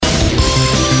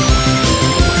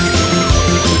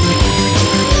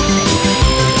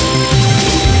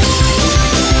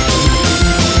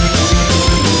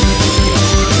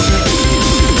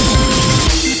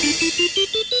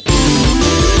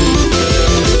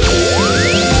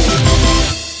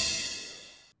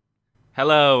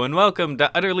Hello and welcome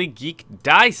to Utterly Geek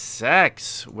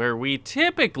Dissects, where we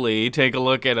typically take a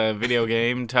look at a video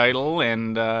game title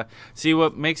and see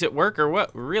what makes it work or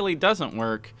what really doesn't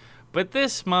work. But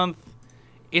this month,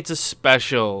 it's a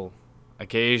special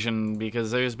occasion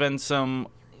because there's been some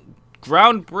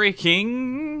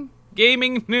groundbreaking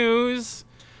gaming news.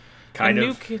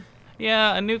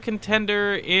 A new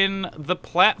contender in the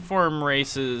platform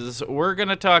races. We're going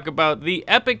to talk about the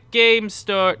Epic Game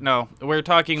Store. No, we're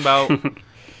talking about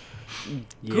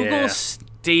Google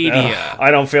Stadia. I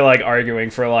don't feel like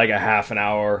arguing for like a half an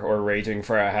hour or raging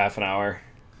for a half an hour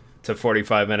to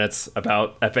 45 minutes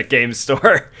about Epic Game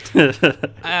Store.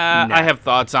 I have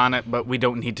thoughts on it, but we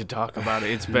don't need to talk about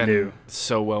it. It's been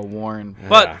so well worn.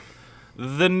 But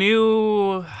the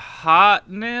new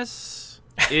hotness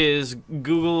is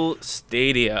Google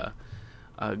Stadia.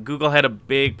 Google had a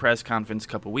big press conference a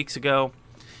couple weeks ago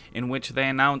in which they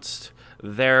announced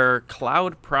their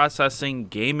cloud processing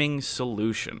gaming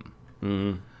solution.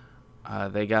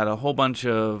 They got a whole bunch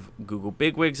of Google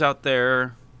bigwigs out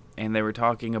there, and they were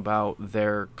talking about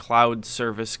their cloud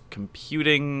service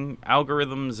computing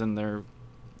algorithms and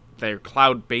their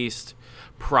cloud-based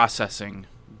processing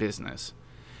business,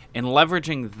 and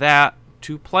leveraging that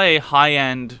to play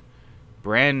high-end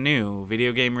brand new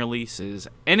video game releases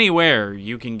anywhere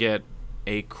you can get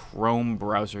a Chrome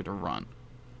browser to run.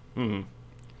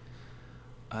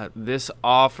 This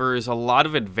offers a lot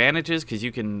of advantages because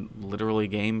you can literally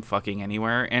game fucking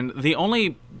anywhere. And the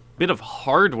only bit of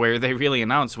hardware they really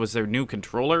announced was their new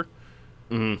controller,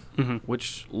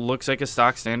 which looks like a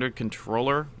stock standard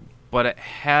controller, but it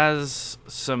has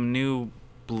some new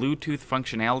Bluetooth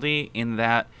functionality in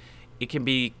that it can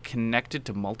be connected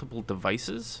to multiple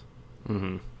devices.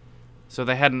 So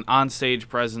they had an onstage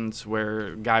presence where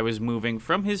a guy was moving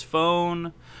from his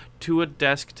phone to a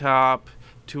desktop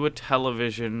to a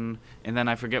television, and then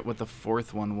I forget what the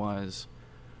fourth one was.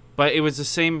 But it was the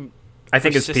same. I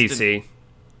think it's PC.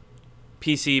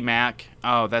 PC, Mac.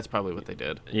 Oh, that's probably what they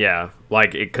did. Yeah,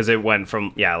 like because it went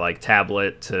from like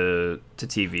tablet to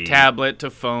TV. Tablet to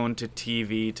phone to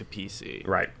TV to PC.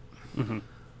 Right.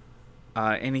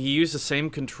 And he used the same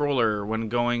controller when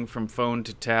going from phone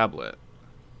to tablet.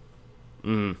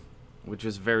 Which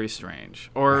is very strange.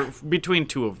 Or between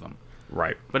two of them.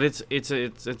 Right. But it's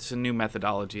a new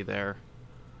methodology there.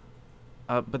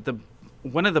 But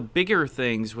one of the bigger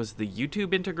things was the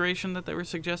YouTube integration that they were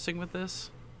suggesting with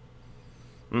this.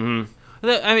 I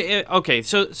mean, okay,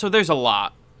 so there's a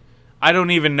lot. I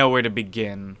don't even know where to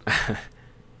begin,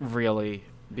 really,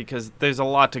 because there's a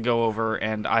lot to go over,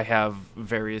 and I have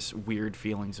various weird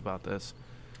feelings about this.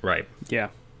 Right. Yeah.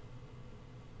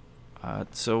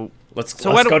 So let's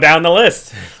go down the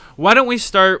list. Why don't we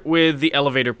start with the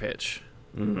elevator pitch,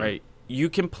 right? You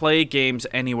can play games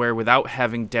anywhere without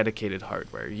having dedicated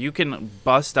hardware. You can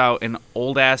bust out an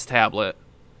old-ass tablet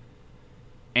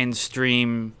and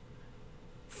stream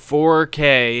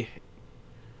 4K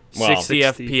 60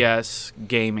 FPS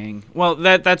gaming. Well,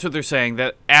 that's what they're saying,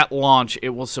 that at launch it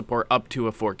will support up to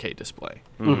a 4K display.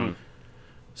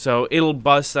 So it'll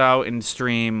bust out and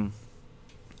stream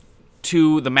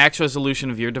to the max resolution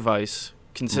of your device,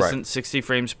 consistent 60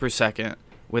 frames per second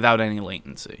without any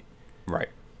latency. Right.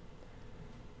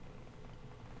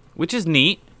 Which is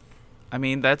neat. I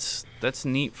mean, that's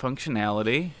neat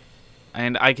functionality,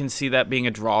 and I can see that being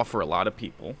a draw for a lot of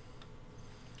people.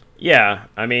 Yeah,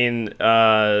 I mean,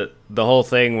 the whole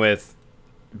thing with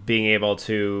being able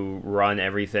to run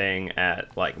everything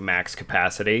at like max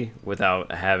capacity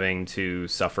without having to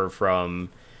suffer from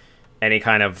any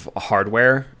kind of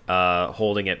hardware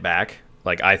holding it back,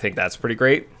 like I think that's pretty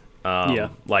great.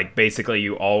 Like basically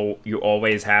you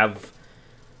always have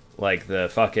like the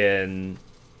fucking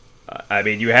I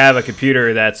mean, you have a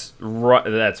computer that's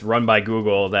run by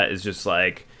Google that is just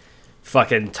like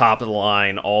fucking top of the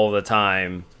line all the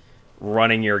time,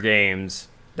 running your games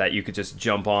that you could just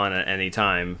jump on at any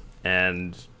time.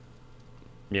 And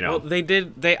well,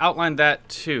 they outlined that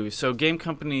too. So game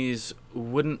companies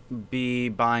wouldn't be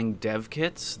buying dev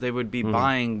kits, they would be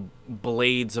buying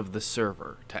blades of the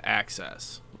server to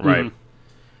access. Right.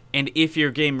 And if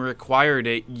your game required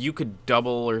it, you could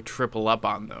double or triple up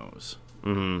on those.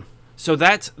 So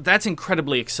that's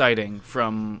incredibly exciting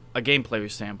from a game player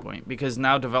standpoint, because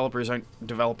now developers aren't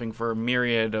developing for a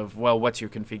myriad of, well, what's your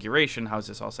configuration? How's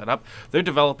this all set up? They're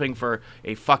developing for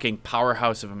a fucking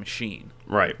powerhouse of a machine.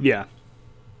 Right. Yeah.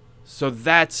 So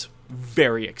that's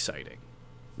very exciting.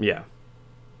 Yeah.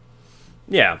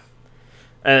 Yeah.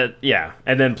 Yeah.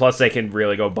 And then plus they can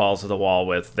really go balls to the wall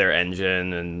with their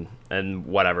engine and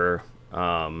whatever.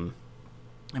 I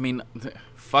mean,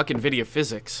 fuck NVIDIA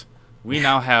physics. We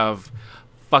now have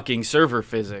fucking server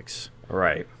physics.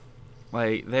 Right.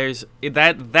 Like, there's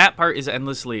that part is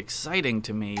endlessly exciting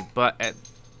to me, but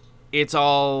it's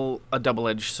all a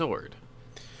double-edged sword.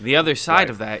 The other side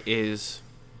of that is,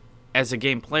 as a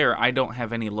game player, I don't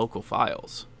have any local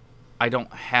files. I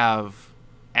don't have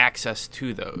access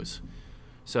to those.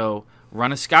 So,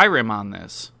 run a Skyrim on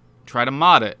this. Try to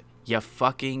mod it. You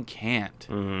fucking can't.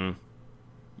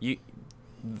 Mm-hmm.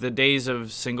 The days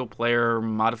of single-player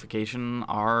modification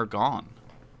are gone.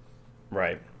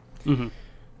 Right. Mm-hmm.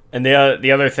 And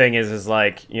the other thing is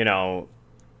like, you know,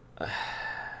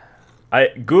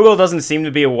 Google doesn't seem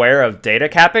to be aware of data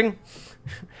capping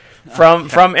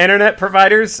from internet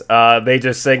providers. They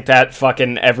just think that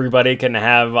fucking everybody can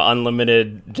have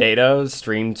unlimited data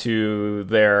streamed to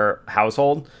their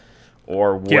household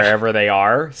or wherever they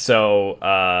are. So,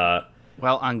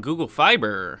 well, on Google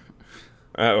Fiber.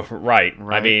 right.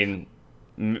 I mean,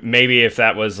 maybe if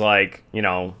that was like, you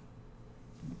know,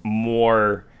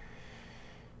 more.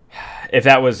 If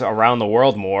that was around the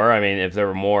world more, I mean, if there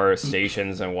were more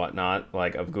stations and whatnot,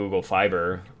 like of Google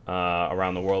Fiber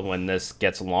around the world when this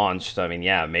gets launched, I mean,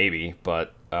 yeah, maybe.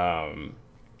 But,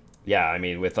 yeah, I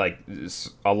mean, with like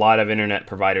a lot of internet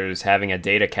providers having a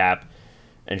data cap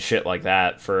and shit like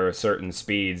that for certain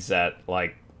speeds that,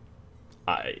 like,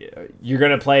 you're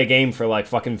going to play a game for like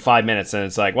fucking 5 minutes and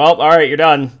it's like, well, all right, you're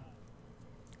done.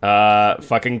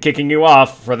 Fucking kicking you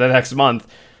off for the next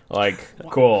month. Like,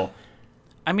 cool.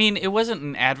 I mean, it wasn't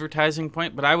an advertising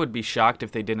point, but I would be shocked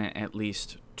if they didn't at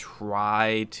least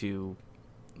try to,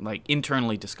 like,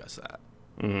 internally discuss that.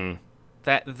 Mm-hmm.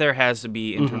 That there has to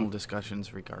be internal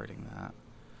discussions regarding that.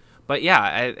 But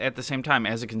yeah, at the same time,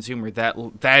 as a consumer,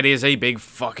 that is a big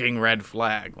fucking red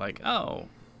flag. Like, oh,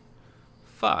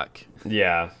 fuck.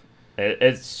 Yeah.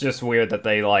 It's just weird that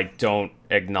they, like, don't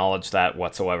acknowledge that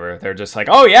whatsoever. They're just like,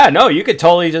 oh, yeah, no, you could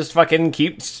totally just fucking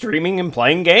keep streaming and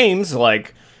playing games.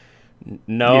 Like,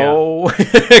 no.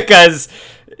 Because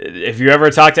if you ever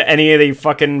talk to any of the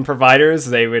fucking providers,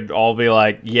 they would all be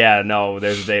like, yeah, no,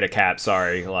 there's a data cap,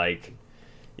 sorry. Like,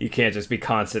 you can't just be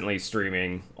constantly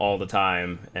streaming all the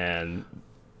time and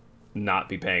not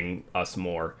be paying us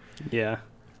more. Yeah.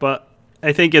 But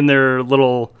I think in their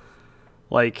little,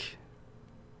 like,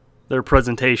 their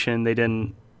presentation, they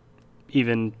didn't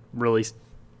even really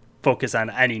focus on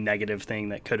any negative thing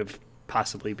that could have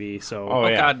possibly be. So, oh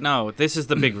yeah. God, no! This is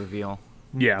the big reveal.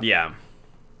 Yeah.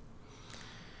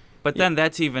 But then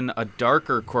that's even a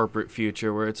darker corporate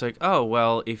future where it's like, oh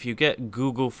well, if you get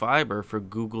Google Fiber for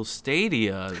Google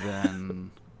Stadia,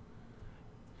 then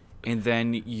and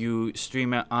then you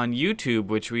stream it on YouTube,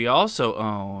 which we also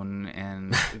own,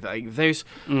 and like there's.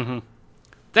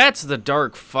 That's the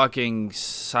dark fucking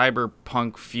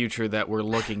cyberpunk future that we're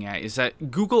looking at, is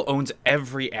that Google owns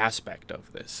every aspect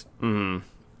of this.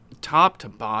 Top to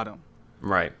bottom.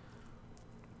 Right.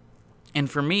 And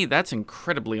for me, that's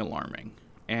incredibly alarming.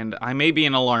 And I may be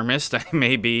an alarmist. I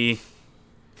may be...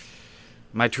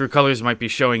 My true colors might be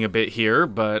showing a bit here,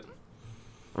 but...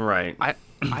 Right.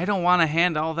 I don't want to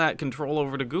hand all that control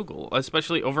over to Google,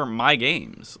 especially over my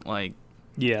games. Like...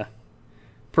 Yeah.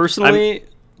 Personally...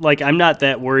 I'm not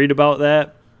that worried about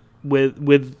that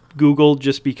with Google,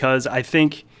 just because I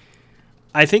think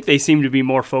they seem to be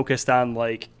more focused on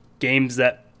like games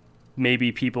that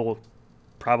maybe people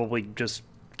probably just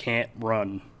can't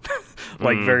run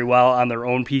very well on their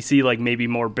own PC, like maybe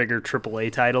more bigger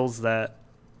AAA titles that,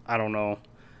 I don't know.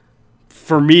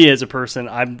 For me as a person,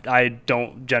 I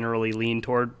don't generally lean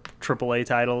toward AAA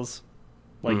titles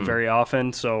very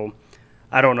often, so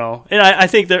I don't know, and I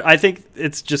think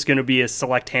it's just going to be a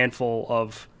select handful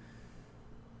of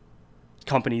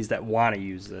companies that want to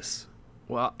use this.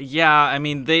 Well, yeah, I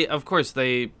mean, they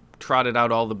trotted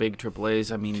out all the big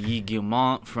AAAs. I mean, Yi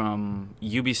Guillemot from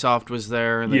Ubisoft was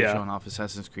there. They've shown off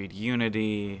Assassin's Creed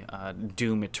Unity.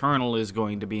 Doom Eternal is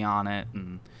going to be on it,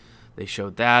 and they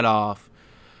showed that off.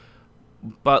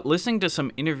 But listening to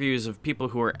some interviews of people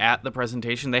who were at the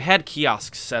presentation, they had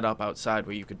kiosks set up outside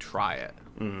where you could try it.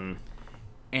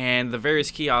 And the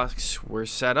various kiosks were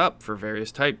set up for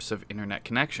various types of internet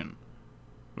connection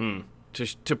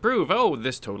to prove, oh,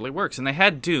 this totally works. And they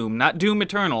had Doom, not Doom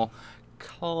Eternal,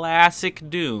 classic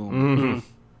Doom,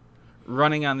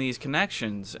 running on these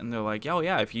connections. And they're like, oh,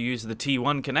 yeah, if you use the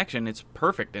T1 connection, it's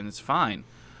perfect and it's fine.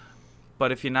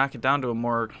 But if you knock it down to a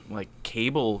more, like,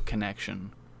 cable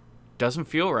connection, doesn't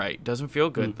feel right, doesn't feel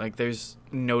good. Like, there's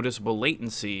noticeable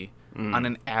latency on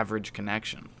an average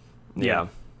connection.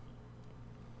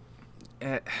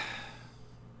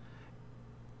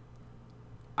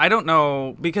 I don't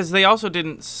know, because they also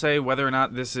didn't say whether or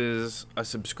not this is a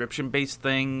subscription-based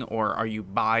thing or are you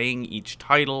buying each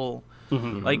title.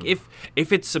 Like, if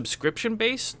it's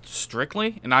subscription-based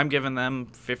strictly, and I'm giving them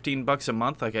 $15 a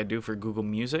month like I do for Google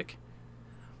Music,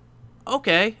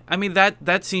 okay. I mean,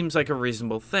 that seems like a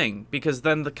reasonable thing, because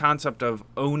then the concept of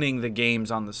owning the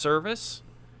games on the service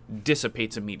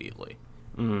dissipates immediately.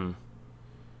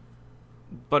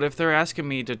 But if they're asking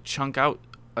me to chunk out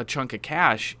a chunk of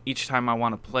cash each time I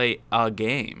want to play a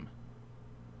game.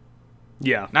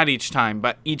 Yeah. Not each time,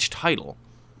 but each title.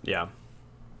 Yeah.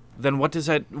 Then what does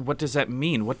that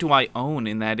mean? What do I own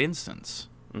in that instance?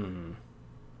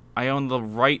 I own the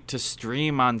right to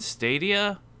stream on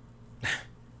Stadia?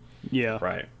 Yeah.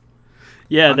 Right.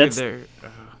 Yeah, that's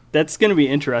going to be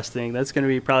interesting. That's going to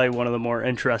be probably one of the more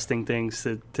interesting things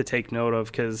to take note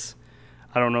of, because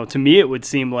I don't know, to me it would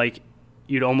seem like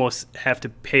you'd almost have to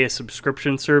pay a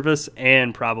subscription service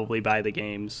and probably buy the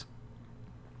games.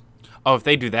 Oh, if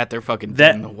they do that, they're fucking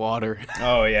dead in the water.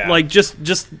 Oh yeah. Like just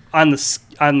on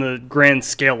the grand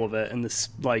scale of it and this,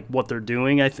 like, what they're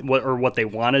doing, what they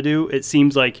want to do, it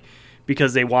seems like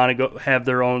because they want to go have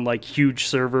their own like huge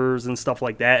servers and stuff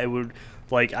like that, it would,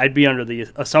 like, I'd be under the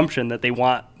assumption that they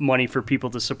want money for people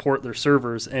to support their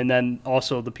servers, and then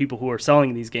also the people who are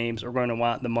selling these games are going to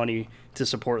want the money to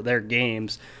support their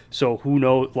games. So who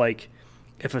knows, like,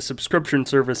 if a subscription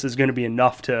service is going to be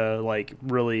enough to, like,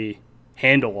 really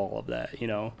handle all of that, you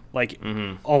know? Like,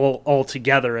 all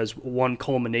together as one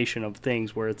culmination of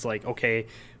things where it's like, okay,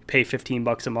 pay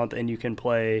 $15 a month and you can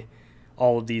play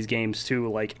all of these games too.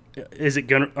 Like,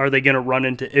 are they going to run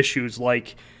into issues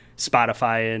like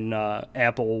Spotify and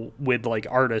Apple with, like,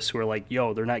 artists who are like,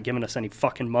 yo, they're not giving us any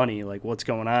fucking money, like, what's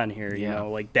going on here? You know,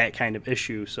 like, that kind of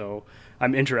issue. So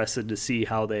I'm interested to see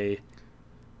how they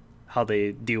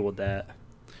deal with that.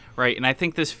 Right, and I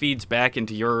think this feeds back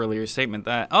into your earlier statement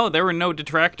that, there were no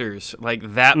detractors.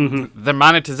 Like, that, the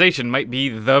monetization might be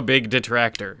the big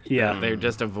detractor that they're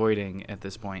just avoiding at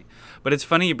this point. But it's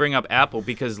funny you bring up Apple,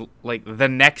 because, like, the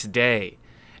next day,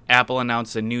 Apple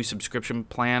announced a new subscription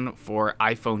plan for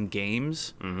iPhone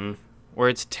games, where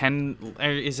it's $10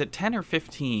 or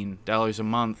 $15 a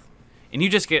month, and you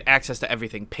just get access to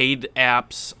everything, paid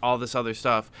apps, all this other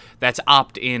stuff that's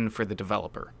opt-in for the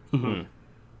developer.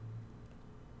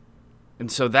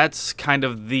 And so that's kind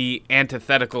of the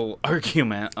antithetical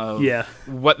argument of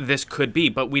what this could be,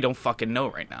 but we don't fucking know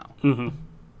right now.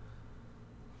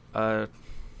 I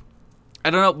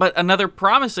don't know, but another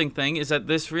promising thing is that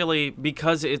this really,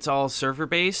 because it's all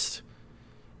server-based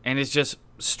and it's just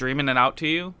streaming it out to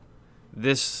you,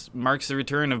 this marks the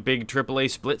return of big AAA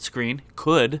split screen.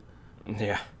 Could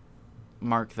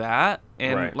mark that.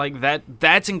 And like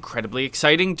that's incredibly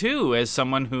exciting too, as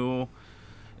someone who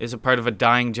is a part of a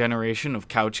dying generation of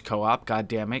couch co-op. God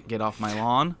damn it, get off my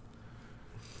lawn.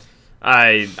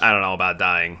 I don't know about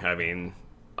dying. I mean,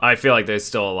 I feel like there's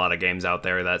still a lot of games out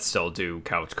there that still do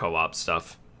couch co-op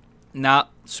stuff.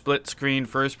 Not split screen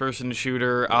first person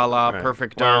shooter a la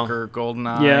Perfect Dark or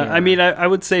GoldenEye. Yeah, I mean, I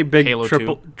would say big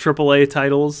AAA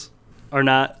titles are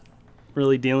not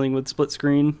really dealing with split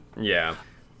screen. Yeah.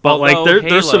 But like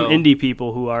there's some indie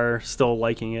people who are still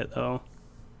liking it though.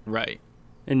 Right.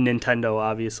 And Nintendo,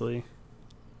 obviously.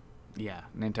 Yeah,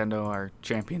 Nintendo are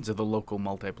champions of the local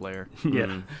multiplayer.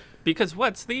 Yeah. Because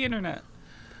what's the internet?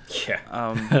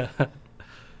 Yeah.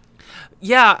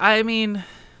 Yeah, I mean,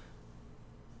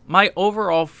 my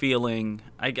overall feeling,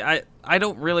 I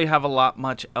don't really have a lot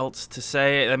much else to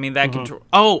say. I mean, that control.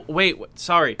 Oh, wait,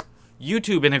 sorry.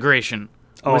 YouTube integration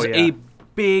was a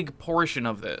big portion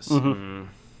of this.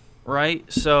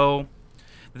 Right? So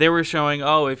they were showing,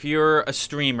 if you're a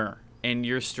streamer and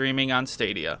you're streaming on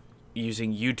Stadia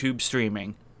using YouTube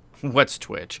streaming, what's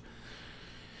Twitch?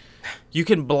 You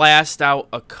can blast out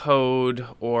a code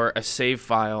or a save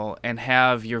file and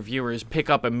have your viewers pick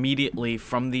up immediately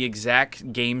from the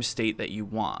exact game state that you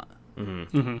want.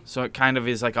 So it kind of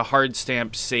is like a hard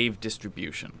stamp save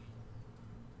distribution.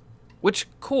 Which,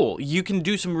 cool. You can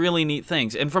do some really neat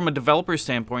things. And from a developer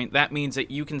standpoint, that means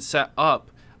that you can set up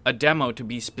a demo to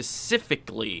be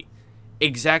specifically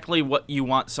exactly what you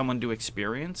want someone to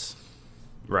experience.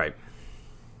 Right.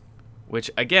 Which,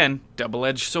 again,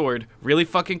 double-edged sword, really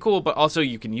fucking cool, but also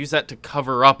you can use that to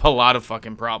cover up a lot of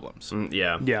fucking problems.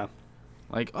 Yeah. Yeah.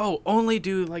 Like, only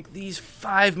do, like, these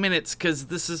 5 minutes, because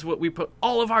this is what we put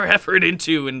all of our effort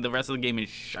into, and the rest of the game is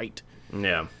shite.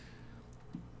 Yeah.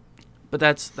 But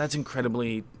that's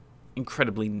incredibly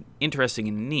interesting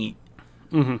and neat.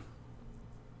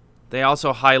 They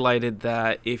also highlighted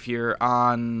that if you're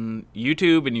on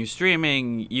YouTube and you're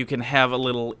streaming, you can have a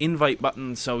little invite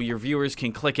button so your viewers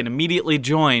can click and immediately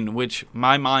join, which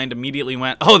my mind immediately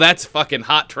went, oh, that's fucking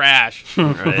hot trash.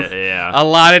 Yeah. A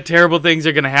lot of terrible things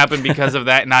are going to happen because of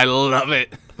that, and I love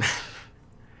it.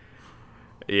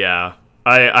 Yeah.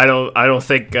 I don't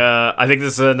think I think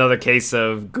this is another case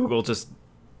of Google just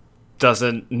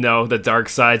doesn't know the dark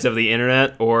sides of the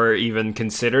internet or even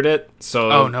considered it.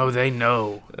 So oh no, they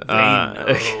know. They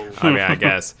know. I mean, I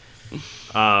guess.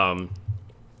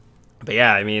 But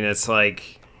yeah, I mean, it's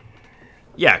like,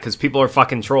 yeah, because people are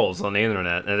fucking trolls on the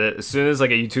internet, and as soon as like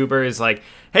a YouTuber is like,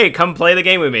 "Hey, come play the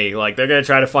game with me," like they're gonna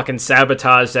try to fucking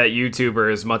sabotage that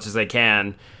YouTuber as much as they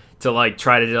can to like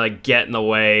try to like get in the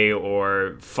way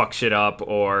or fuck shit up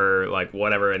or like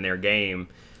whatever in their game,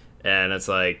 and it's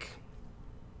like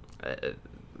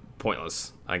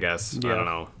pointless, I guess. Yeah. I don't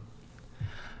know.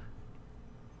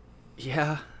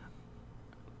 Yeah.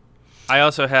 I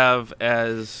also have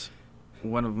as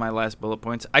one of my last bullet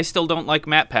points, I still don't like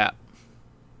MatPat.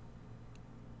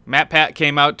 MatPat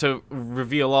came out to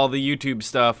reveal all the YouTube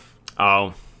stuff.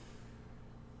 Oh.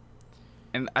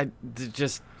 And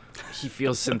he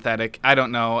feels synthetic. I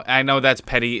don't know. I know that's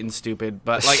petty and stupid,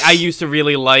 but like I used to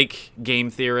really like Game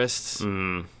Theorists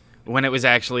when it was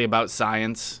actually about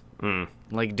science,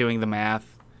 like doing the math.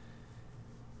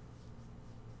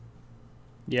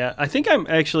 Yeah, I think I'm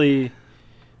actually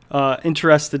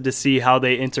interested to see how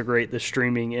they integrate the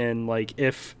streaming in, like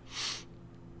if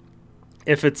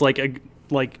it's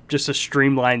like just a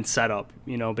streamlined setup,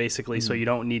 basically, so you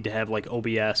don't need to have like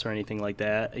OBS or anything like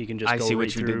that. You can just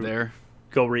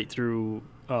go right through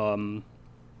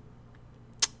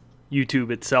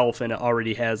YouTube itself, and it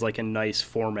already has like a nice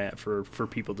format for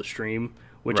people to stream,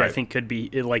 which Right. I think could be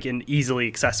like an easily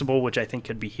accessible, which I think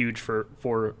could be huge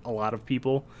for a lot of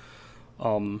people.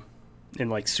 And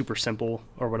like super simple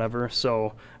or whatever.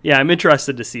 So yeah, I'm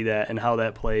interested to see that and how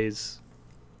that plays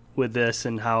with this,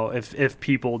 and how if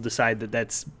people decide that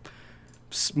that's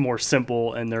more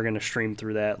simple and they're going to stream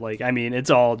through that. Like, I mean, it's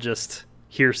all just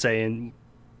hearsay and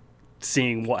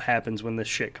seeing what happens when this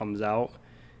shit comes out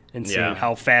and seeing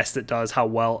how fast it does,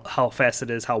 how fast it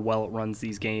is, how well it runs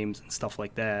these games and stuff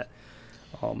like that.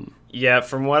 Yeah,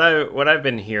 from what I've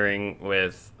been hearing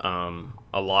with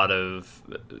a lot of,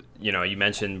 you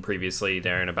mentioned previously,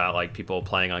 Darren, about like people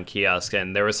playing on kiosk,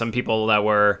 and there were some people that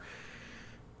were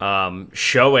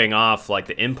showing off like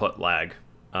the input lag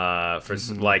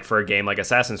for a game like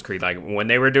Assassin's Creed. Like when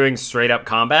they were doing straight up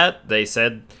combat, they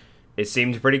said it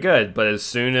seemed pretty good, but as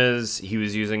soon as he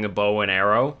was using a bow and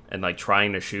arrow and like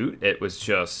trying to shoot, it was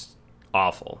just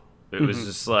awful. It was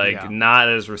just like not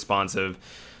as responsive.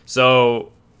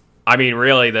 So, I mean,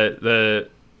 really,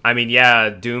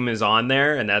 Doom is on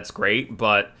there, and that's great,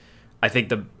 but I think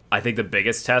the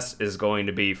biggest test is going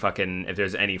to be fucking if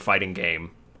there's any fighting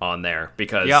game on there,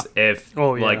 because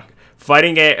like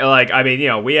fighting game, like, I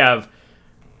mean, we have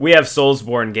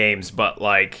Soulsborne games, but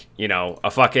like,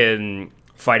 a fucking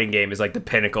fighting game is like the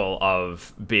pinnacle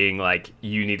of being like,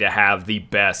 you need to have the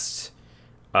best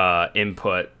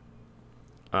input.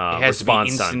 It has to be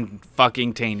instant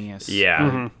fucking taneous.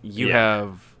 Yeah. You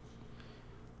have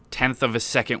tenth of a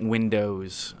second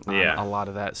windows on a lot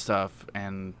of that stuff.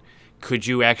 And could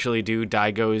you actually do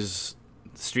Daigo's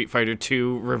Street Fighter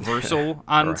 2 reversal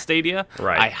on Stadia?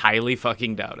 Right. I highly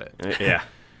fucking doubt it. Yeah.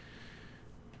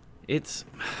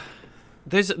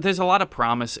 There's a lot of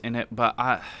promise in it, but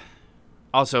I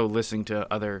also listening to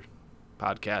other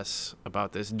podcasts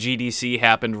about this. GDC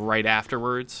happened right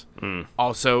afterwards,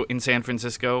 also in San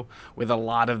Francisco, with a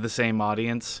lot of the same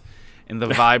audience. And the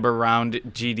vibe around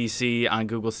GDC on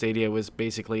Google Stadia was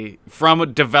basically, from a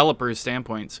developer's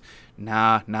standpoint,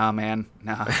 nah, man,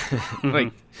 nah.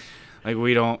 like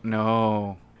we don't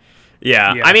know.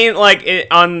 Yeah. I mean, like,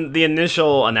 on the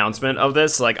initial announcement of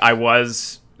this, like, I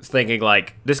was thinking,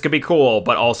 like, this could be cool,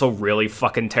 but also really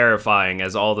fucking terrifying,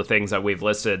 as all the things that we've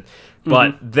listed.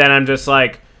 But then I'm just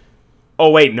like,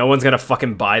 oh wait, no one's gonna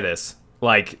fucking buy this.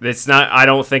 Like, it's not. I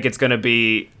don't think it's gonna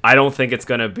be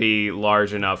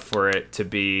large enough for it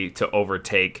to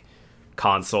overtake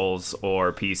consoles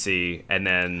or PC, and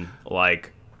then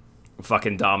like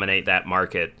fucking dominate that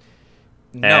market.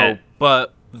 No,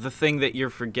 but the thing that you're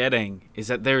forgetting is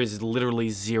that there is literally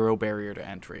zero barrier to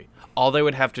entry. All they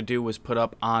would have to do was put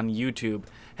up on YouTube,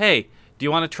 hey, do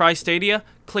you want to try Stadia?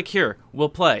 Click here, we'll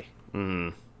play.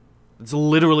 It's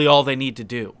literally all they need to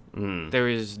do. There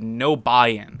is no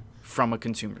buy-in from a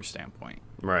consumer standpoint.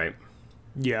 Right.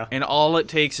 Yeah. And all it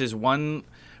takes is one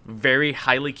very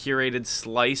highly curated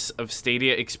slice of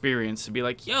Stadia experience to be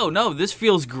like, yo, no, this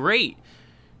feels great,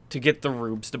 to get the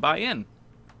rubes to buy in.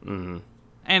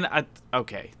 And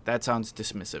okay, that sounds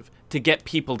dismissive. To get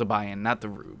people to buy in, not the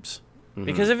rubes. Mm-hmm.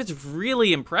 Because if it's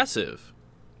really impressive,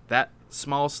 that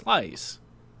small slice,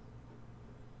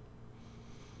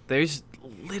 there's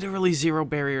literally zero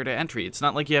barrier to entry. It's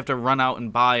not like you have to run out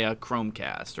and buy a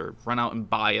Chromecast or run out and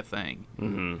buy a thing.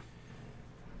 Mm-hmm.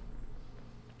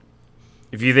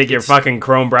 If you think your fucking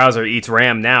Chrome browser eats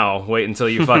RAM now, wait until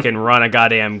you fucking run a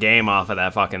goddamn game off of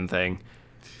that fucking thing.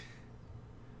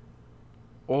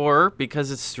 Or,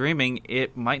 because it's streaming,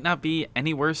 it might not be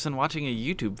any worse than watching a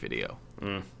YouTube video.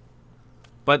 Mm.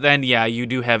 But then, yeah, you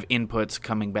do have inputs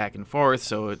coming back and forth,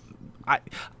 so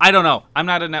I don't know. I'm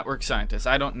not a network scientist.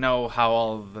 I don't know how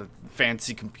all the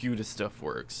fancy computer stuff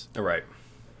works. Right.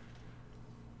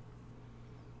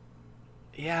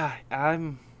 Yeah,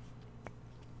 I'm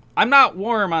not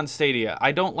warm on Stadia.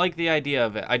 I don't like the idea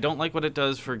of it. I don't like what it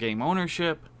does for game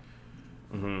ownership.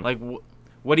 Mm-hmm. Like,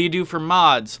 what do you do for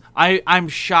mods? I'm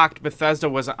shocked Bethesda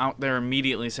wasn't out there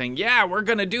immediately saying, yeah, we're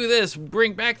going to do this.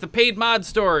 Bring back the paid mod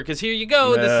store, because here you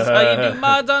go. This is how you do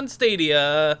mods on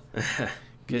Stadia.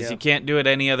 Because you can't do it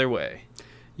any other way.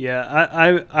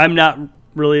 Yeah, I'm not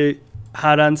really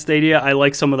hot on Stadia. I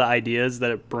like some of the ideas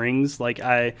that it brings. Like,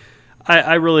 I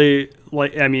really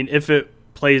like, I mean, if it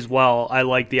plays well, I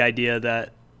like the idea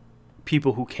that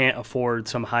people who can't afford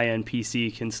some high-end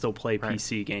PC can still play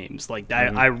PC games. Like,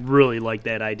 mm-hmm. I really like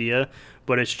that idea,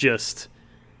 but it's just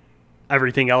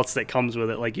everything else that comes with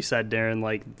it. Like you said, Darren,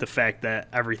 like the fact that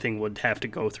everything would have to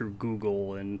go through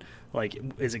Google, and like,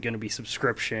 is it going to be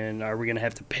subscription? Are we going to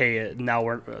have to pay it? Now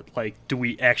we're like, do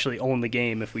we actually own the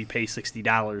game if we pay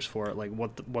 $60 for it? Like,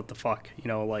 what the fuck? You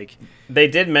know, like, they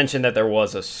did mention that there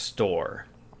was a store.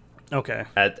 Okay.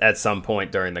 At some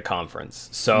point during the conference.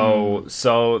 So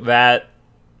that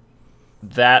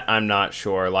I'm not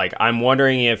sure. Like, I'm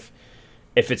wondering if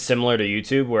it's similar to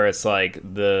YouTube, where it's like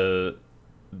the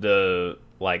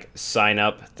like sign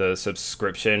up, the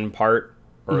subscription part,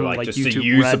 or like just YouTube to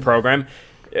use Red. The program.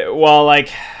 Well,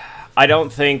 like, I don't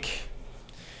think.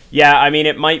 Yeah, I mean,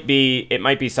 it might be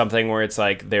something where it's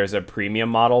like there's a premium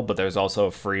model, but there's also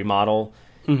a free model.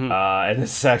 Mm-hmm. And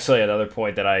this is actually another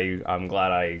point that I'm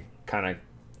glad I kind of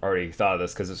already thought of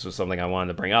this, because this was something I wanted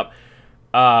to bring up.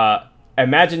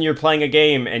 Imagine you're playing a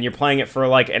game and you're playing it for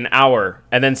like an hour,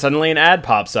 and then suddenly an ad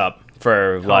pops up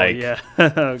for like an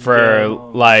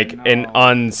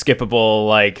unskippable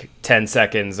like 10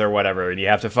 seconds or whatever, and you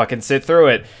have to fucking sit through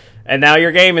it. And now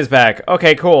your game is back.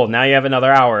 Okay, cool. Now you have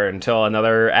another hour until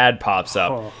another ad pops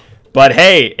up. Oh. But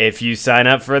hey, if you sign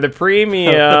up for the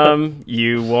premium,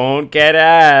 you won't get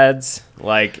ads.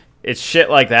 Like, it's shit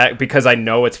like that, because I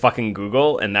know it's fucking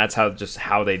Google, and that's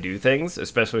how they do things,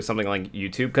 especially something like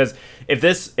YouTube. Because if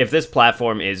this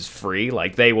platform is free,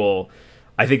 like, I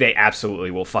think they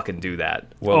absolutely will fucking do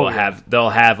that. They'll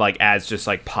have like ads just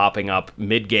like popping up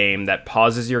mid-game that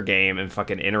pauses your game and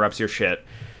fucking interrupts your shit.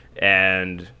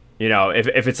 And you know, if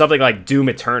it's something like Doom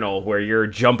Eternal, where you're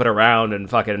jumping around and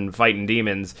fucking fighting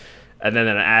demons, and then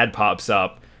an ad pops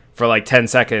up for like 10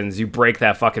 seconds, you break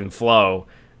that fucking flow.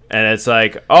 And it's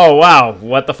like, oh, wow,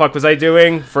 what the fuck was I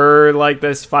doing for like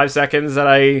this 5 seconds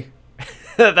that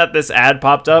that this ad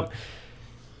popped up?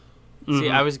 See,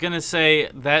 I was going to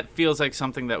say that feels like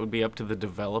something that would be up to the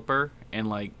developer, and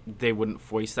like they wouldn't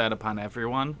foist that upon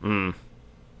everyone. Mm.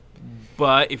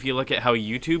 But if you look at how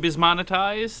YouTube is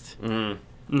monetized,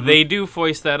 they do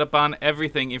foist that upon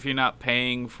everything if you're not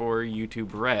paying for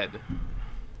YouTube Red.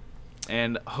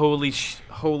 And holy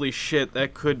shit,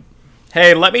 that could...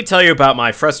 Hey, let me tell you about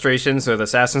my frustrations with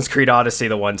Assassin's Creed Odyssey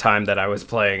the one time that I was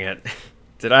playing it.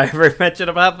 Did I ever mention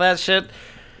about that shit?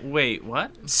 Wait,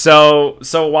 what? So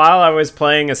while I was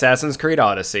playing Assassin's Creed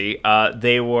Odyssey,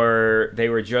 they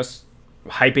were just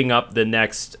hyping up the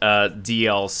next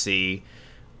DLC,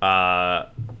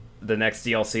 that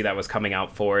was coming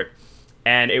out for it.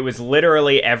 And it was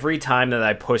literally every time that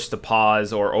I pushed the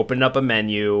pause or opened up a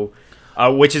menu,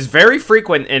 which is very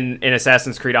frequent in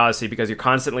Assassin's Creed Odyssey, because you're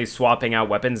constantly swapping out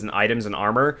weapons and items and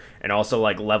armor, and also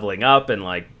like leveling up and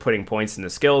like putting points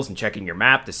into skills and checking your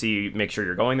map to make sure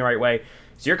you're going the right way.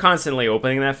 So you're constantly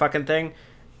opening that fucking thing.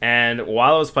 And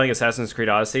while I was playing Assassin's Creed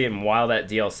Odyssey, and while that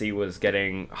DLC was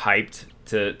getting hyped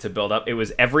to build up, it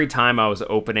was every time I was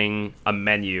opening a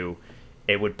menu,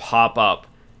 it would pop up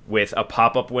with a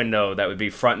pop-up window that would be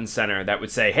front and center that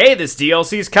would say, hey, this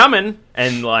DLC's coming.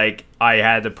 And like I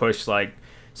had to push like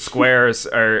squares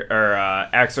or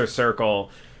X or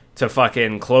circle to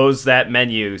fucking close that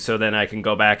menu so then I can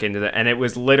go back into and it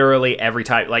was literally every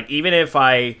time. Like, even if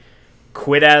I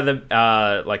quit out of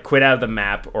the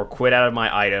map or quit out of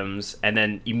my items and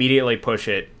then immediately push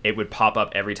it, it would pop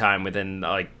up every time within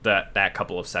like that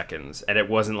couple of seconds, and it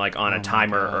wasn't like on a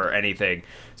timer or anything.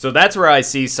 So that's where I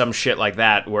see some shit like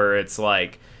that where it's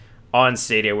like on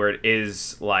Stadia where it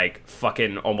is like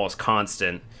fucking almost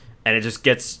constant, and it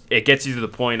gets you to the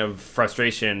point of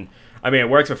frustration. I mean, it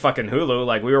works with fucking Hulu.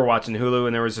 Like, we were watching Hulu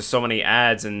and there was just so many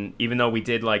ads, and even though we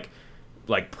did like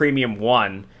Premium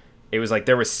 1, it was like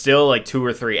there was still like 2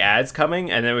 or 3 ads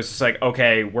coming, and it was just like,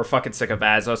 okay, we're fucking sick of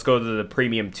ads. Let's go to the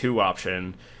Premium 2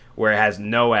 option where it has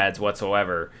no ads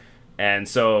whatsoever. And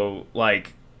so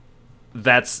like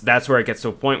that's where it gets to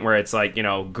a point where it's like, you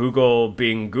know, Google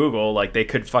being Google, like they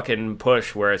could fucking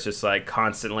push where it's just like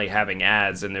constantly having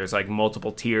ads, and there's like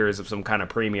multiple tiers of some kind of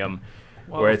premium.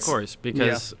 Well, of course,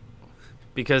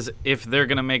 because if they're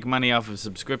going to make money off of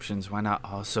subscriptions, why not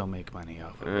also make money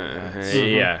off of ads?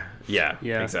 Yeah,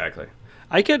 exactly.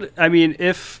 I mean,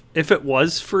 if it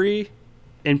was free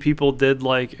and people did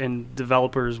like, and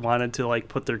developers wanted to like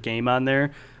put their game on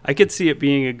there, I could see it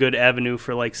being a good avenue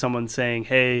for like someone saying,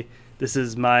 hey, this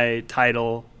is my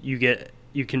title. You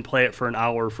can play it for an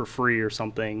hour for free or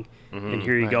something. And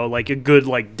here you go. Like a good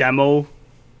like demo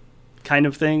kind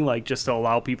of thing, like just to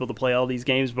allow people to play all these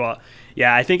games. But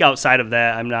yeah, I think outside of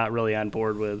that, I'm not really on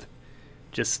board with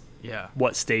just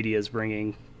what Stadia is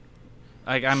bringing.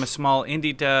 Like, I'm a small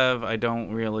indie dev. I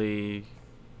don't really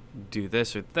do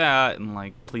this or that, and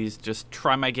like, please just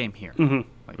try my game here.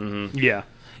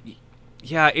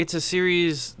 Yeah, it's a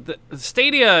series.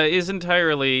 Stadia is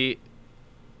entirely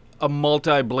a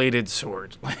multi-bladed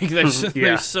sword. Like,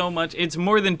 there's so much. It's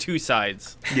more than 2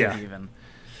 sides. Yeah, even.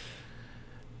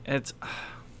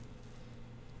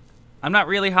 I'm not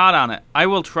really hot on it. I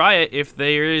will try it if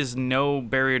there is no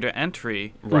barrier to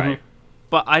entry. Right.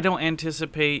 But I don't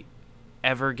anticipate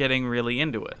ever getting really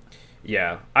into it.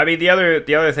 Yeah. I mean, the other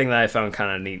thing that I found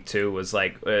kind of neat too was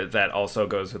like that also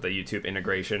goes with the YouTube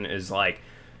integration is like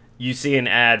you see an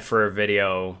ad for a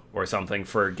video or something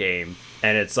for a game,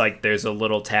 and it's like there's a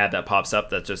little tab that pops up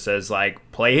that just says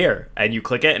like play here, and you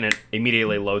click it and it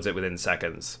immediately loads it within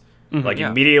seconds.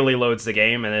 Immediately loads the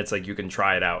game, and it's like you can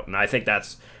try it out. And I think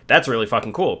that's really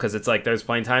fucking cool, because it's like there's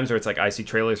plenty of times where it's like I see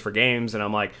trailers for games and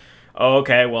I'm like, oh,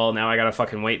 okay, well, now I gotta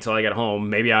fucking wait till I get home.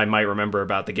 Maybe I might remember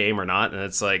about the game or not. And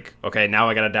it's like, okay, now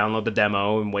I gotta download the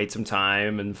demo and wait some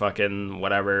time and fucking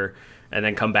whatever, and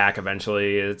then come back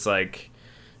eventually. It's like,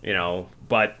 you know,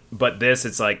 but this,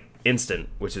 it's like instant,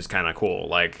 which is kind of cool.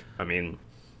 Like, I mean,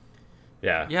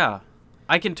 yeah.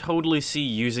 I can totally see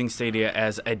using Stadia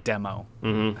as a demo.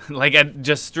 Like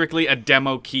just strictly a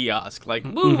demo kiosk. Like,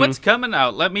 ooh, what's coming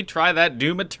out? Let me try that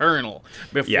Doom Eternal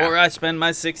before I spend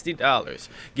my $60.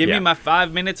 Give me my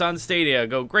 5 minutes on Stadia.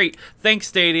 Go, great. Thanks,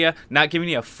 Stadia. Not giving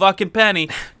you a fucking penny.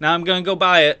 Now I'm going to go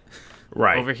buy it.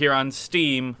 Right. Over here on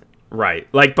Steam. Right.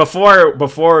 Like,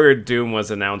 before Doom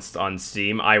was announced on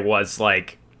Steam, I was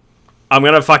like, I'm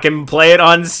gonna fucking play it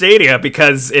on Stadia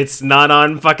because it's not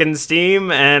on fucking Steam,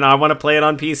 and I want to play it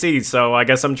on PC, so I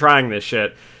guess I'm trying this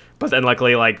shit. But then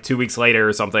luckily, like 2 weeks later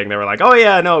or something, they were like, oh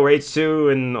yeah, no, Rage 2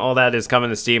 and all that is coming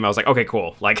to Steam. I was like, okay,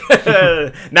 cool. Like,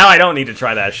 now I don't need to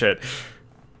try that shit.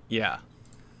 Yeah.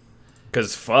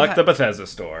 Because fuck the Bethesda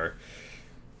store.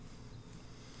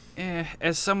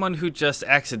 As someone who just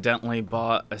accidentally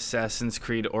bought Assassin's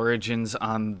Creed Origins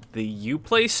on the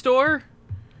Uplay store...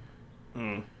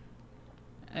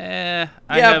 I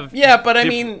have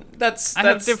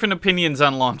different opinions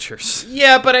on launchers.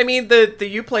 Yeah, but I mean, the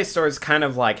Uplay store is kind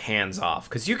of like hands off,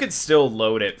 because you could still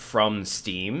load it from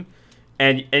Steam,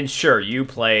 and sure,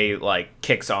 Uplay like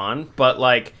kicks on, but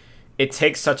like it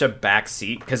takes such a back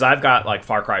seat, because I've got like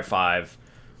Far Cry 5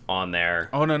 on there.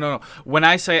 Oh no! When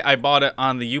I say I bought it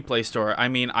on the Uplay store, I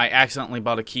mean I accidentally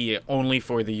bought a key only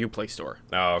for the Uplay store.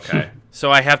 Oh, okay.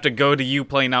 So I have to go to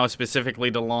Uplay now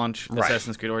specifically to launch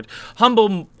Assassin's Creed Origins.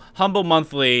 Humble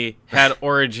Monthly had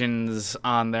Origins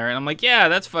on there, and I'm like, yeah,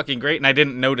 that's fucking great. And I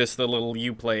didn't notice the little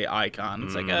Uplay icon.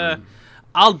 It's like,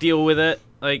 I'll deal with it.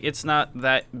 Like, it's not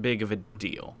that big of a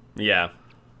deal. Yeah.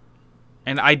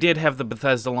 And I did have the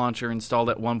Bethesda launcher installed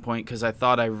at one point because I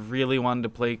thought I really wanted to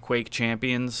play Quake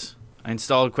Champions. I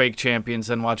installed Quake Champions,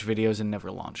 then watched videos, and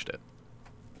never launched it.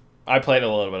 I played a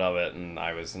little bit of it, and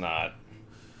I was not...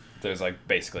 There's, like,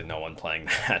 basically no one playing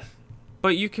that.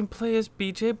 But you can play as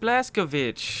BJ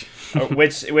Blazkowicz.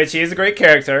 which he is a great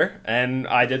character, and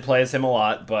I did play as him a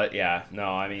lot, but yeah, no,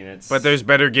 I mean, it's... But there's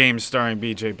better games starring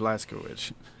BJ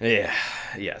Blazkowicz. Yeah,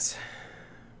 yes.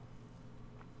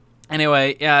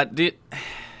 Anyway, yeah, did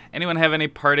anyone have any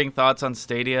parting thoughts on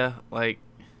Stadia? Like,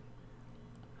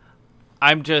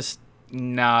 I'm just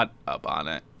not up on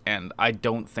it. and I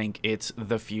don't think it's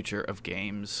the future of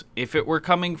games. If it were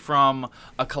coming from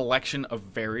a collection of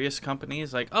various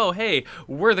companies, like, oh, hey,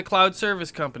 we're the cloud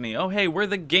service company. Oh, hey, we're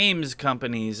the games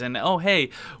companies. And, oh, hey,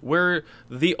 we're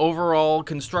the overall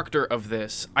constructor of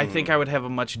this, I think I would have a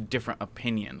much different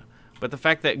opinion. But the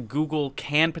fact that Google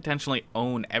can potentially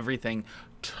own everything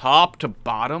top to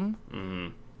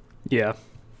bottom, yeah.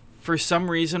 For some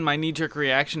reason, my knee-jerk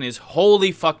reaction is,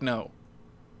 holy fuck no.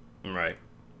 Right.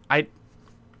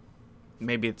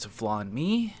 Maybe it's a flaw in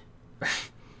me,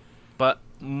 but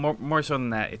more so than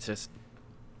that, it's just,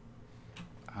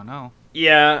 I don't know.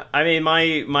 Yeah, I mean,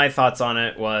 my thoughts on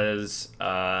it was,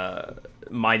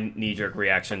 my knee-jerk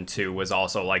reaction to was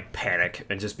also, like, panic,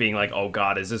 and just being like, oh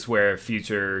god, is this where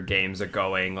future games are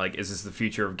going? Like, is this the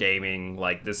future of gaming?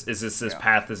 Like, this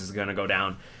path this is gonna go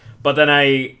down? But then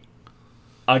I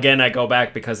go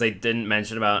back because they didn't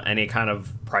mention about any kind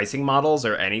of pricing models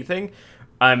or anything.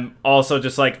 I'm also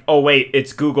just like, oh wait,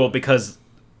 it's Google, because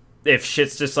if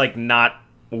shit's just like not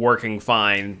working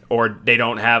fine or they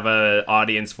don't have a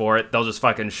audience for it, they'll just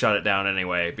fucking shut it down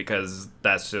anyway, because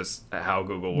that's just how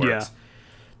Google works. Yeah.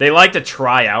 They like to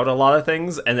try out a lot of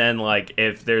things, and then like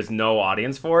if there's no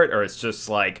audience for it or it's just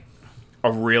like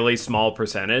a really small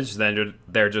percentage, then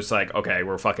they're just like, okay,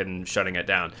 we're fucking shutting it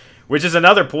down. Which is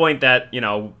another point that, you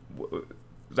know,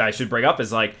 that I should bring up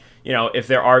is like, you know, if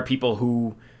there are people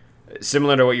who,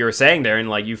 similar to what you were saying there, and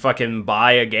like you fucking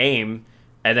buy a game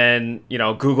and then, you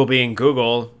know, Google being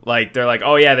Google, like they're like,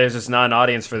 oh yeah, there's just not an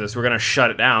audience for this, we're gonna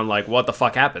shut it down. Like, what the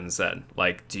fuck happens then?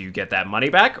 Like, do you get that money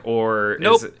back, or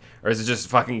nope. is it just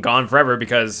fucking gone forever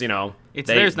because, you know, it's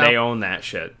theirs now. They own that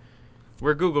shit?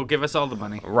 We're Google, give us all the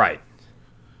money. Right.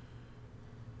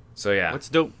 So yeah.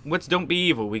 What's don't be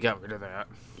evil? We got rid of that.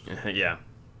 Yeah.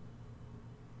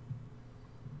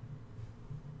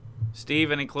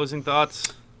 Steve, any closing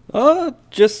thoughts? I'm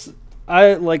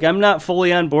not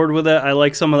fully on board with it. I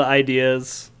like some of the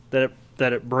ideas that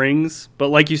it brings, but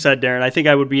like you said, Darren, I think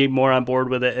I would be more on board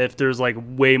with it if there's like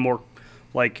way more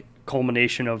like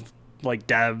culmination of like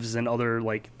devs and other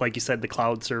like you said, the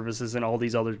cloud services and all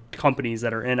these other companies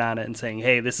that are in on it and saying,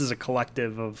 hey, this is a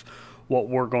collective of what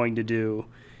we're going to do,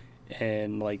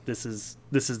 and like this is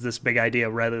this big idea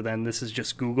rather than this is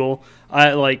just Google.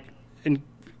 I'm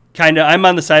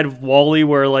on the side of Wally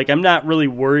where like I'm not really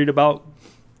worried about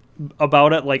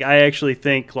it. Like, I actually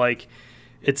think like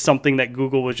it's something that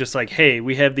Google was just like, hey,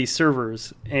 we have these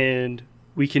servers and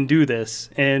we can do this,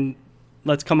 and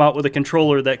let's come out with a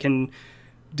controller that can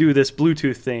do this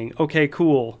Bluetooth thing. Okay,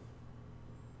 cool.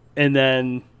 And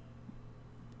then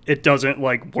it doesn't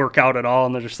like work out at all,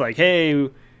 and they're just like, hey,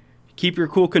 keep your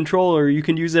cool controller, you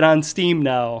can use it on Steam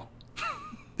now.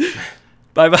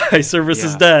 Bye-bye, service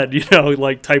is dead, you know,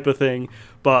 like type of thing.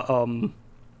 But I'm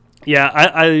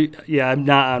not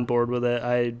on board with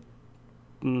it.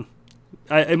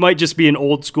 It might just be an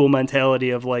old school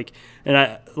mentality of like, and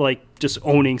I like just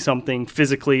owning something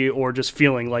physically or just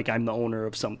feeling like I'm the owner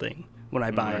of something when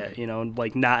I buy it, you know, and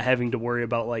like not having to worry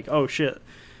about like, oh shit,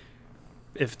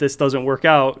 if this doesn't work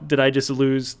out, did I just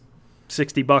lose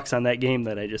 $60 on that game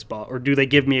that I just bought? Or do they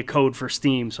give me a code for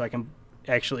Steam so I can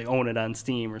actually own it on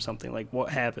Steam or something? Like, what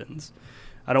happens?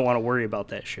 I don't want to worry about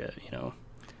that shit, you know.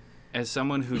 As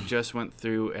someone who just went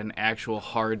through an actual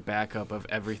hard backup of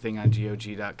everything on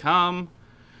GOG.com,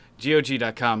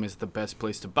 GOG.com is the best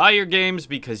place to buy your games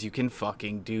because you can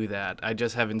fucking do that. I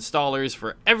just have installers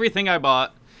for everything I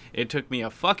bought. It took me a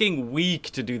fucking week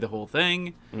to do the whole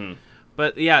thing.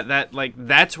 But yeah,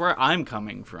 that's where I'm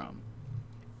coming from.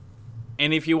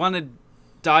 And if you want to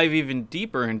dive even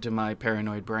deeper into my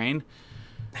paranoid brain,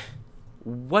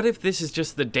 what if this is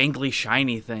just the dangly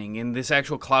shiny thing and this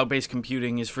actual cloud-based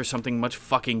computing is for something much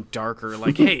fucking darker?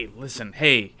 Like, hey, listen,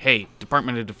 hey,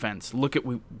 Department of Defense, look at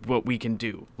what we can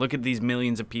do. Look at these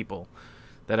millions of people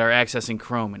that are accessing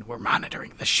Chrome, and we're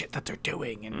monitoring the shit that they're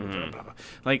doing. And blah, blah, blah.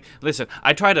 Like, listen,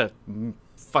 I try to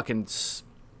fucking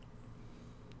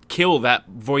kill that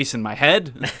voice in my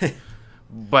head,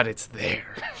 but it's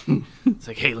there. It's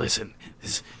like, hey, listen,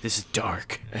 this is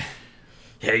dark.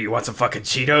 Hey, you want some fucking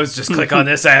Cheetos? Just click on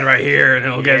this ad right here, and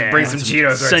it'll bring some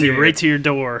Cheetos. Send you right to your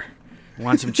door.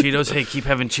 Want some Cheetos? Hey, keep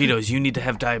having Cheetos. You need to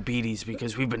have diabetes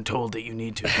because we've been told that you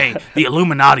need to. Hey, the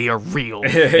Illuminati are real.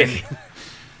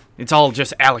 It's all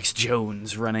just Alex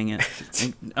Jones running it.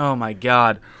 And, oh my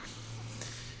god.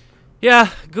 Yeah,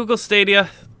 Google Stadia.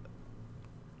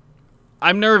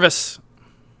 I'm nervous.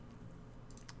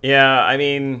 Yeah, I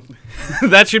mean...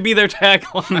 that should be their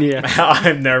tagline. Yeah.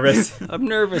 I'm nervous. I'm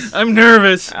nervous. I'm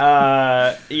nervous.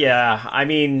 Yeah, I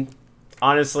mean...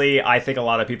 honestly, I think a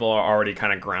lot of people are already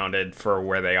kind of grounded for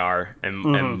where they are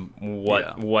and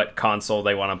what console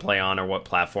they want to play on or what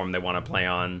platform they want to play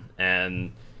on.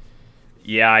 And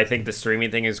yeah, I think the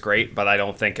streaming thing is great, but I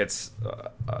don't think it's...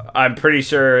 I'm pretty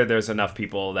sure there's enough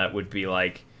people that would be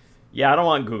like, yeah, I don't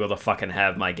want Google to fucking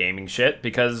have my gaming shit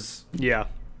because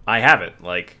I have it.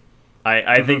 Like,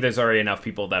 I think there's already enough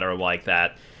people that are like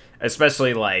that,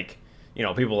 especially like, you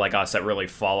know, people like us that really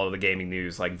follow the gaming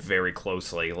news like very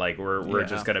closely. Like we're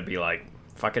just gonna be like,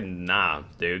 fucking nah,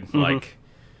 dude. Like,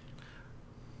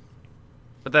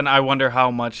 but then I wonder how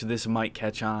much this might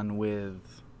catch on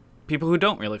with people who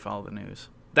don't really follow the news.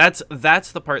 That's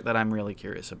the part that I'm really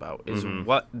curious about is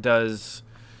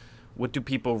what do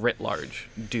people writ large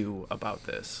do about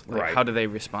this? Like, how do they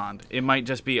respond? It might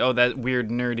just be, oh, that weird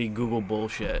nerdy Google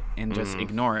bullshit and just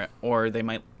ignore it, or they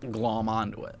might glom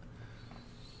onto it.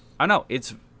 I don't know.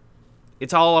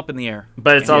 It's all up in the air.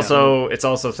 But it's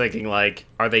also thinking like,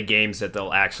 are they games that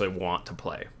they'll actually want to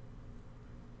play?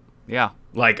 Yeah.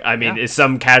 Like, I mean, is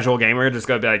some casual gamer just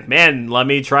gonna be like, man, let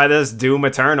me try this Doom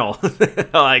Eternal?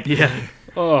 Like,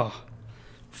 oh,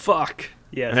 fuck.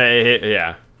 Yeah.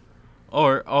 Yeah.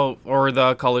 Or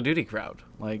the Call of Duty crowd.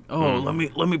 Like, let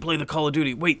me play the Call of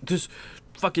Duty. Wait, this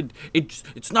fucking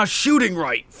it's not shooting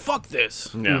right. Fuck this.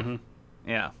 Yeah.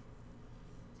 Yeah.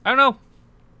 I don't know.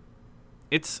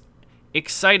 It's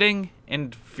exciting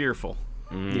and fearful.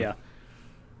 Yeah.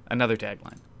 Another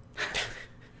tagline.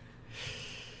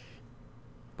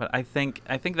 But I think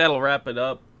that'll wrap it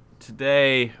up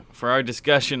today for our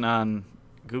discussion on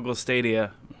Google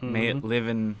Stadia. May it live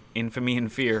in infamy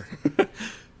and fear.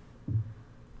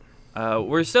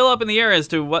 We're still up in the air as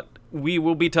to what we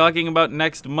will be talking about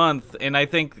next month, and I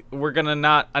think we're going to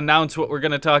not announce what we're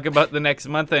going to talk about the next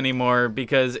month anymore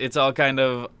because it's all kind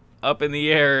of up in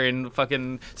the air and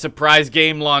fucking surprise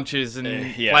game launches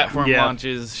and platform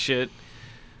launches shit.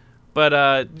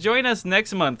 But join us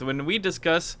next month when we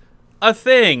discuss a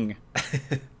thing.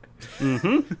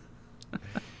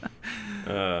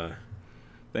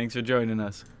 Thanks for joining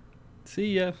us.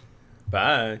 See ya.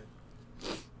 Bye.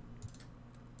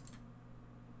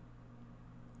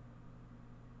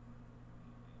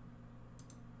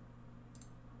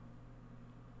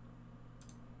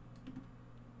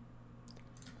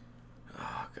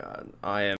 Oh God, I am